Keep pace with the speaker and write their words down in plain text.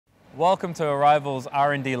Welcome to Arrival's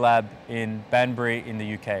R&D lab in Banbury in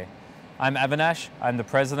the UK. I'm Avinash, I'm the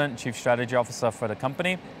President and Chief Strategy Officer for the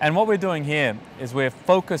company. And what we're doing here is we're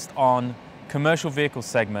focused on commercial vehicle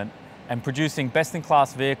segment and producing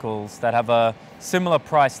best-in-class vehicles that have a similar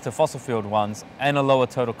price to fossil fuel ones and a lower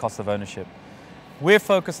total cost of ownership. We're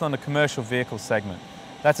focused on the commercial vehicle segment.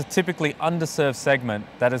 That's a typically underserved segment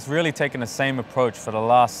that has really taken the same approach for the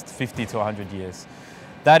last 50 to 100 years.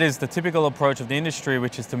 That is the typical approach of the industry,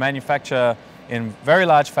 which is to manufacture in very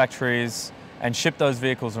large factories and ship those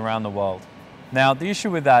vehicles around the world. Now, the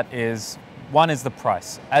issue with that is, one is the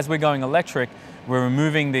price. As we're going electric, we're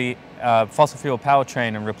removing the fossil fuel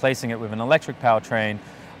powertrain and replacing it with an electric powertrain,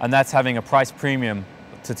 and that's having a price premium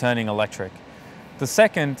to turning electric. The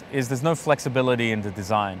second is there's no flexibility in the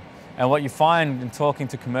design. And what you find in talking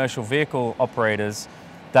to commercial vehicle operators,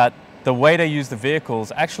 that the way they use the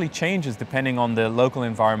vehicles actually changes depending on the local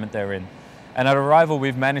environment they're in. And at Arrival,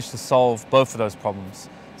 we've managed to solve both of those problems.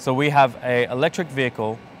 So we have an electric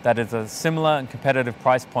vehicle that is a similar and competitive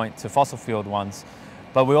price point to fossil fueled ones,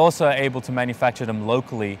 but we're also able to manufacture them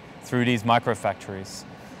locally through these microfactories.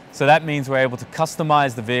 So that means we're able to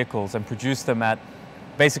customize the vehicles and produce them at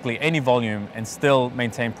basically any volume and still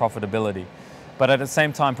maintain profitability, but at the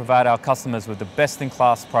same time provide our customers with the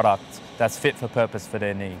best-in-class product that's fit for purpose for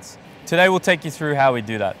their needs. Today we'll take you through how we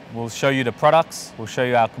do that. We'll show you the products, we'll show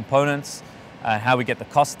you our components, how we get the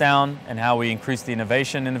cost down and how we increase the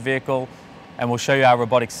innovation in the vehicle, and we'll show you our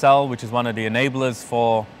robotic cell, which is one of the enablers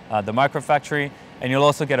for the microfactory, and you'll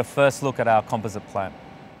also get a first look at our composite plant.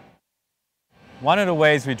 One of the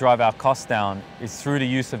ways we drive our costs down is through the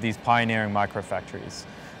use of these pioneering microfactories.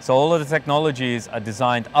 So all of the technologies are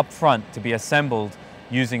designed upfront to be assembled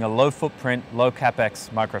using a low footprint, low capex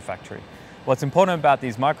microfactory. What's important about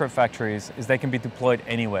these microfactories is they can be deployed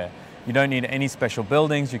anywhere. You don't need any special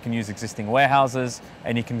buildings, you can use existing warehouses,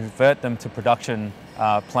 and you can convert them to production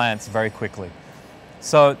plants very quickly.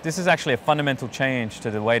 So this is actually a fundamental change to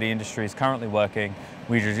the way the industry is currently working,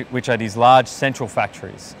 which are these large central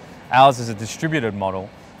factories. Ours is a distributed model,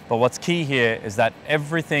 but what's key here is that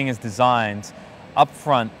everything is designed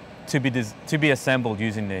upfront to be assembled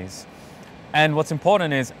using these. And what's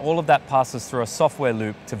important is all of that passes through a software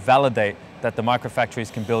loop to validate that the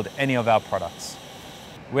microfactories can build any of our products.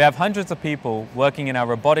 We have hundreds of people working in our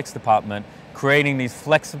robotics department creating these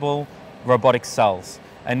flexible robotic cells.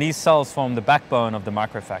 And these cells form the backbone of the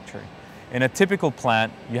microfactory. In a typical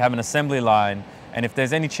plant, you have an assembly line, and if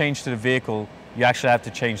there's any change to the vehicle, you actually have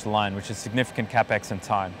to change the line, which is significant capex and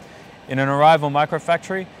time. In an Arrival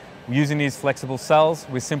microfactory, using these flexible cells,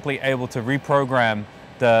 we're simply able to reprogram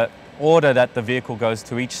the order that the vehicle goes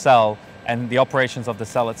to each cell and the operations of the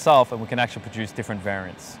cell itself, and we can actually produce different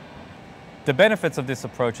variants. The benefits of this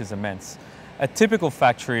approach is immense. A typical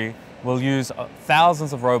factory will use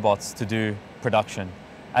thousands of robots to do production.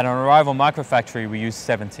 At an Arrival microfactory, we use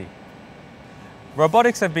 70.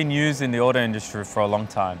 Robotics have been used in the auto industry for a long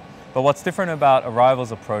time, but what's different about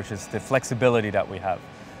Arrival's approach is the flexibility that we have.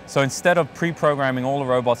 So instead of pre-programming all the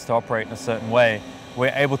robots to operate in a certain way,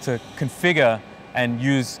 we're able to configure and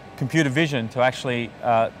use computer vision to actually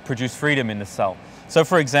produce freedom in the cell. So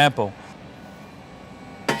for example,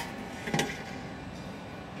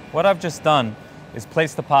 what I've just done is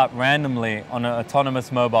place the part randomly on an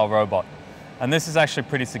autonomous mobile robot. And this is actually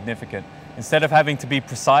pretty significant. Instead of having to be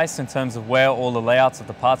precise in terms of where all the layouts of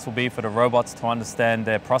the parts will be for the robots to understand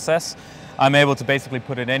their process, I'm able to basically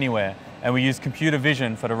put it anywhere. And we use computer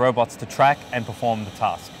vision for the robots to track and perform the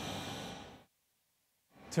task.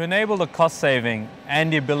 To enable the cost saving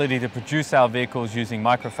and the ability to produce our vehicles using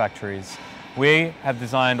microfactories, we have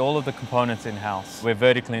designed all of the components in-house. We're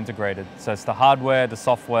vertically integrated, so it's the hardware, the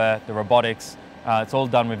software, the robotics, it's all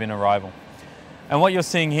done within Arrival. And what you're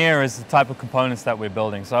seeing here is the type of components that we're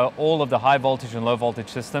building. So all of the high voltage and low voltage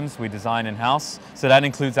systems we design in-house. So that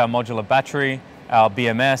includes our modular battery, our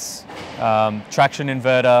BMS, traction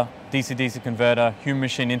inverter, DC-DC converter,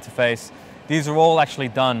 human-machine interface. These are all actually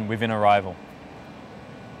done within Arrival.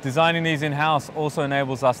 Designing these in-house also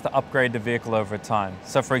enables us to upgrade the vehicle over time.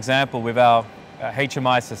 So for example, with our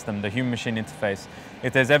HMI system, the human-machine interface,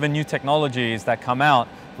 if there's ever new technologies that come out,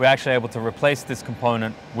 we're actually able to replace this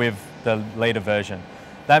component with the later version.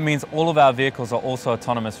 That means all of our vehicles are also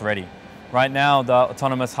autonomous ready. Right now, the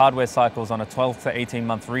autonomous hardware cycle is on a 12 to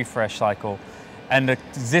 18-month refresh cycle, and the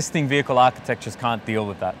existing vehicle architectures can't deal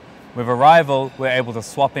with that. With Arrival, we're able to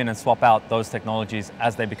swap in and swap out those technologies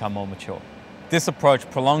as they become more mature. This approach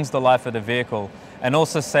prolongs the life of the vehicle and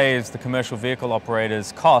also saves the commercial vehicle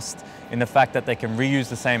operators cost in the fact that they can reuse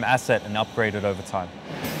the same asset and upgrade it over time.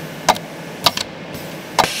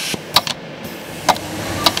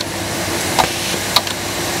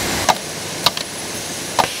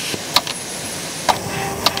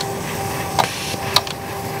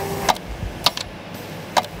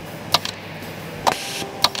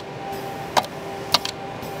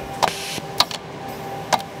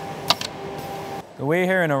 We're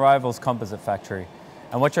here in Arrival's composite factory,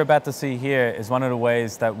 and what you're about to see here is one of the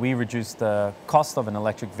ways that we reduce the cost of an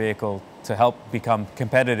electric vehicle to help become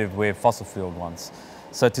competitive with fossil-fueled ones.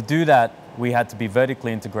 So to do that, we had to be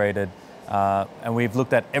vertically integrated, and we've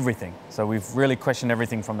looked at everything. So we've really questioned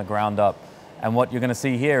everything from the ground up. And what you're going to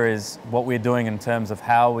see here is what we're doing in terms of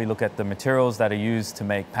how we look at the materials that are used to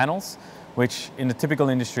make panels, which in the typical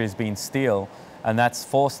industry has been steel, and that's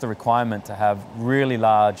forced the requirement to have really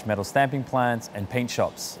large metal stamping plants and paint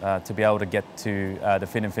shops to be able to get to the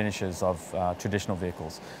fit and finishes of traditional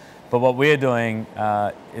vehicles. But what we're doing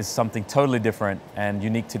is something totally different and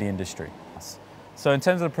unique to the industry. So in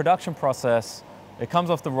terms of the production process, it comes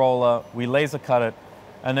off the roller, we laser cut it,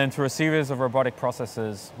 and then through a series of robotic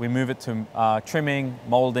processes, we move it to trimming,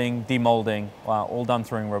 molding, demolding, all done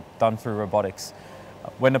through robotics.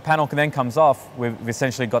 When the panel then comes off, we've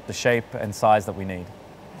essentially got the shape and size that we need.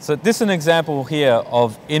 So this is an example here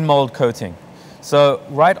of in-mold coating. So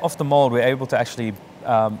right off the mold, we're able to actually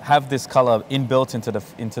have this color inbuilt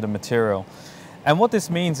into the material. And what this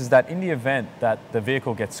means is that in the event that the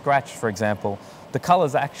vehicle gets scratched, for example, the color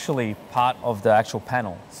is actually part of the actual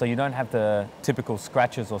panel. So you don't have the typical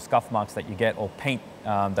scratches or scuff marks that you get, or paint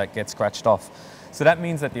that gets scratched off. So that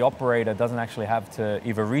means that the operator doesn't actually have to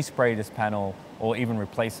either respray this panel or even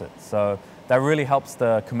replace it. So that really helps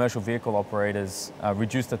the commercial vehicle operators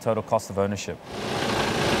reduce the total cost of ownership.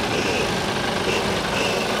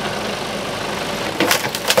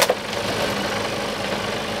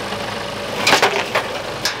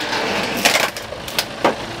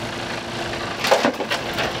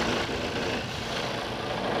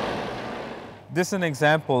 This is an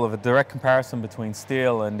example of a direct comparison between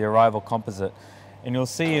steel and the Arrival composite. And you'll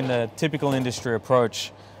see in the typical industry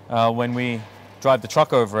approach, when we drive the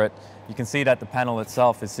truck over it, you can see that the panel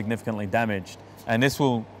itself is significantly damaged. And this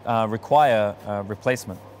will require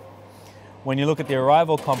replacement. When you look at the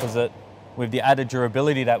Arrival composite, with the added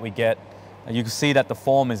durability that we get, you can see that the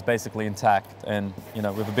form is basically intact. And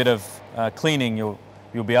with a bit of cleaning, you'll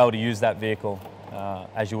be able to use that vehicle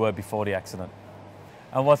as you were before the accident.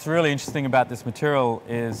 And what's really interesting about this material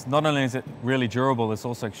is not only is it really durable, it's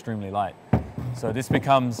also extremely light. So this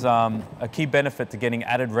becomes a key benefit to getting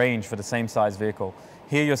added range for the same size vehicle.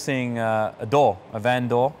 Here you're seeing a van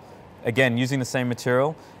door, again using the same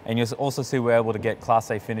material, and you'll also see we're able to get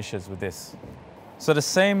Class A finishes with this. So the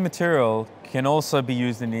same material can also be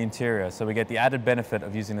used in the interior, so we get the added benefit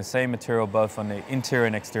of using the same material both on the interior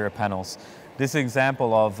and exterior panels. This is an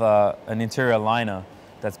example of an interior liner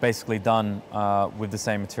that's basically done with the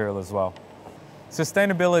same material as well.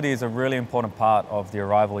 Sustainability is a really important part of the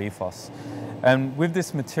Arrival ethos. And with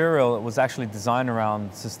this material, it was actually designed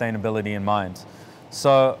around sustainability in mind.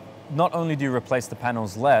 So not only do you replace the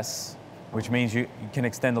panels less, which means you can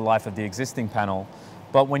extend the life of the existing panel,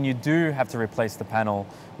 but when you do have to replace the panel,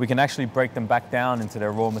 we can actually break them back down into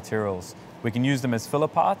their raw materials. We can use them as filler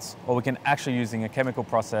parts, or we can actually, using a chemical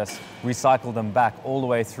process, recycle them back all the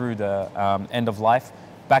way through the end of life,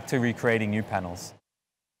 back to recreating new panels.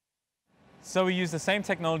 So we use the same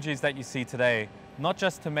technologies that you see today, not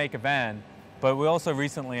just to make a van, but we also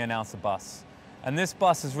recently announced a bus. And this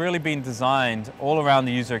bus has really been designed all around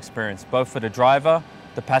the user experience, both for the driver,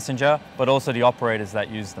 the passenger, but also the operators that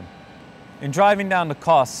use them. In driving down the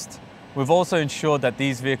cost, we've also ensured that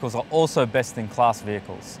these vehicles are also best-in-class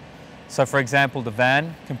vehicles. So for example, the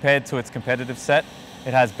van, compared to its competitive set,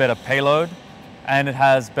 it has better payload, and it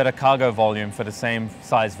has better cargo volume for the same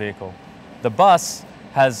size vehicle. The bus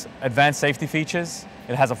has advanced safety features.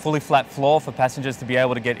 It has a fully flat floor for passengers to be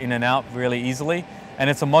able to get in and out really easily. And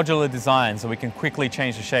it's a modular design, so we can quickly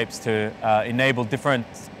change the shapes to enable different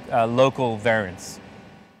local variants.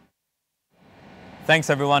 Thanks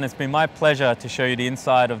everyone, it's been my pleasure to show you the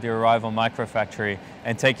inside of the Arrival microfactory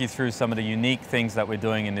and take you through some of the unique things that we're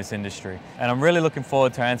doing in this industry. And I'm really looking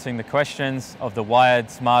forward to answering the questions of the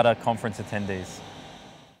Wired Smarter conference attendees.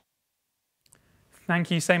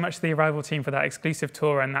 Thank you so much to the Arrival team for that exclusive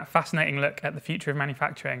tour and that fascinating look at the future of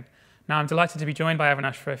manufacturing. Now I'm delighted to be joined by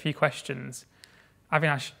Avinash for a few questions.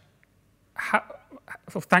 Avinash,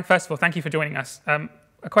 first of all, thank you for joining us.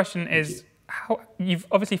 A question is, you've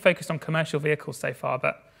obviously focused on commercial vehicles so far,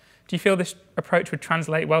 but do you feel this approach would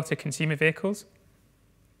translate well to consumer vehicles?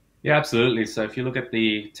 Yeah, absolutely. So if you look at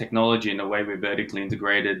the technology and the way we're vertically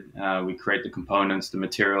integrated, we create the components, the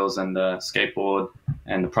materials, and the skateboard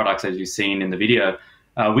and the products as you've seen in the video,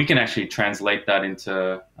 we can actually translate that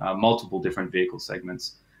into multiple different vehicle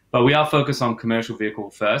segments. But we are focused on commercial vehicle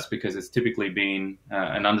first because it's typically been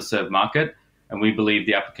an underserved market. And we believe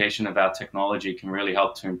the application of our technology can really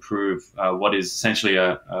help to improve what is essentially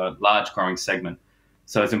a large growing segment.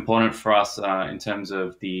 So it's important for us in terms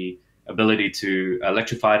of the ability to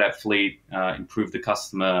electrify that fleet, improve the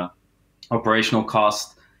customer operational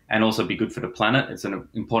cost, and also be good for the planet. It's an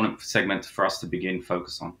important segment for us to begin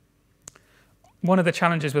focus on. One of the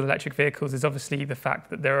challenges with electric vehicles is obviously the fact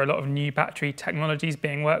that there are a lot of new battery technologies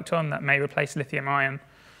being worked on that may replace lithium-ion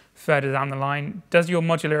further down the line. Does your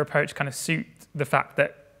modular approach kind of suit the fact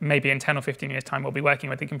that maybe in 10 or 15 years' time we'll be working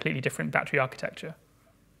with a completely different battery architecture?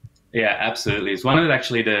 Yeah, absolutely. It's one of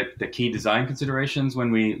actually the key design considerations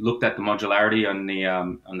when we looked at the modularity on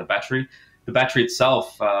the battery. The battery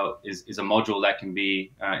itself is a module that can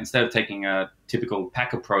be, instead of taking a typical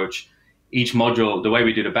pack approach, each module, the way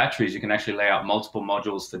we do the batteries, you can actually lay out multiple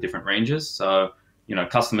modules for different ranges. So,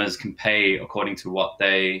 customers can pay according to what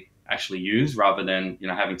they actually use rather than,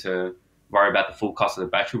 having to worry about the full cost of the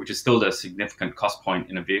battery, which is still a significant cost point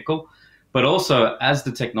in a vehicle. But also as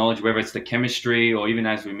the technology, whether it's the chemistry or even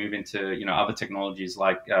as we move into, other technologies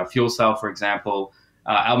like fuel cell, for example,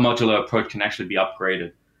 our modular approach can actually be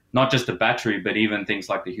upgraded. Not just the battery, but even things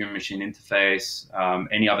like the human machine interface,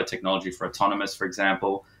 any other technology for autonomous, for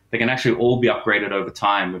example. They can actually all be upgraded over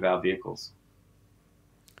time with our vehicles.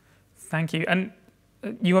 Thank you. And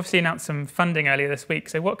you obviously announced some funding earlier this week.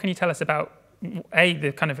 So what can you tell us about, A,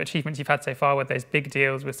 the kind of achievements you've had so far with those big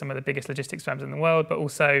deals with some of the biggest logistics firms in the world, but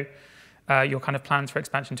also your kind of plans for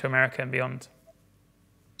expansion to America and beyond?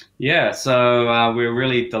 Yeah, so we're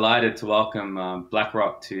really delighted to welcome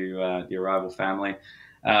BlackRock to the Arrival family.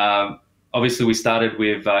 Obviously, we started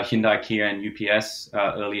with Hyundai, Kia, and UPS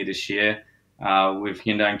earlier this year. With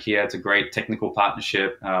Hyundai and Kia, it's a great technical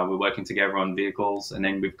partnership. We're working together on vehicles. And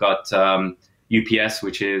then we've got UPS,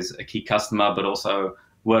 which is a key customer, but also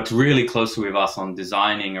works really closely with us on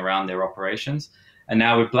designing around their operations. And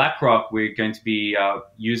now with BlackRock, we're going to be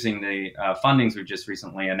using the fundings we've just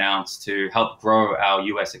recently announced to help grow our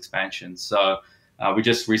US expansion. So we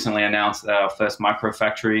just recently announced our first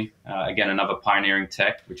microfactory, again, another pioneering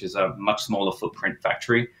tech, which is a much smaller footprint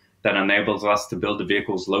factory that enables us to build the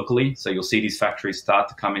vehicles locally. So you'll see these factories start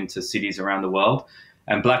to come into cities around the world.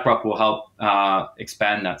 And BlackRock will help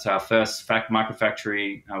expand that. So our first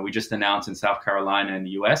microfactory we just announced in South Carolina in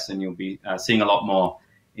the US, and you'll be seeing a lot more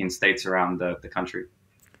in states around the country.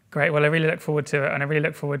 Great. Well, I really look forward to it. And I really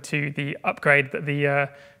look forward to the upgrade that the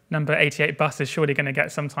number 88 bus is surely going to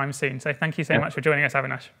get sometime soon. So thank you so much for joining us,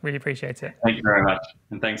 Avinash. Really appreciate it. Thank you very much.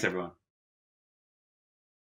 And thanks, everyone.